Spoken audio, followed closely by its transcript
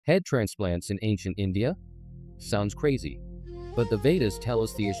Head transplants in ancient India? Sounds crazy. But the Vedas tell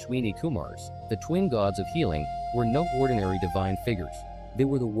us the Ashwini Kumars, the twin gods of healing, were no ordinary divine figures. They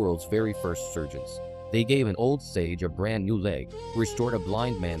were the world's very first surgeons. They gave an old sage a brand new leg, restored a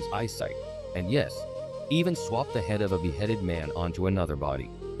blind man's eyesight, and yes, even swapped the head of a beheaded man onto another body.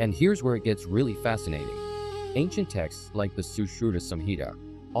 And here's where it gets really fascinating. Ancient texts like the Sushruta Samhita,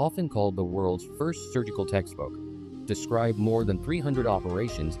 often called the world's first surgical textbook, describe more than 300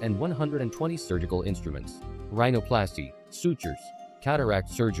 operations and 120 surgical instruments. Rhinoplasty, sutures, cataract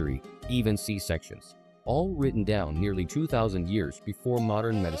surgery, even C-sections. All written down nearly 2,000 years before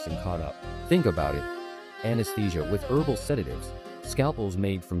modern medicine caught up. Think about it. Anesthesia with herbal sedatives, scalpels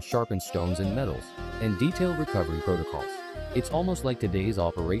made from sharpened stones and metals, and detailed recovery protocols. It's almost like today's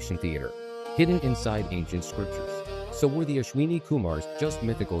operation theater, hidden inside ancient scriptures. So were the Ashwini Kumars just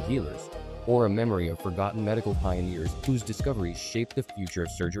mythical healers, or a memory of forgotten medical pioneers whose discoveries shaped the future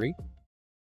of surgery?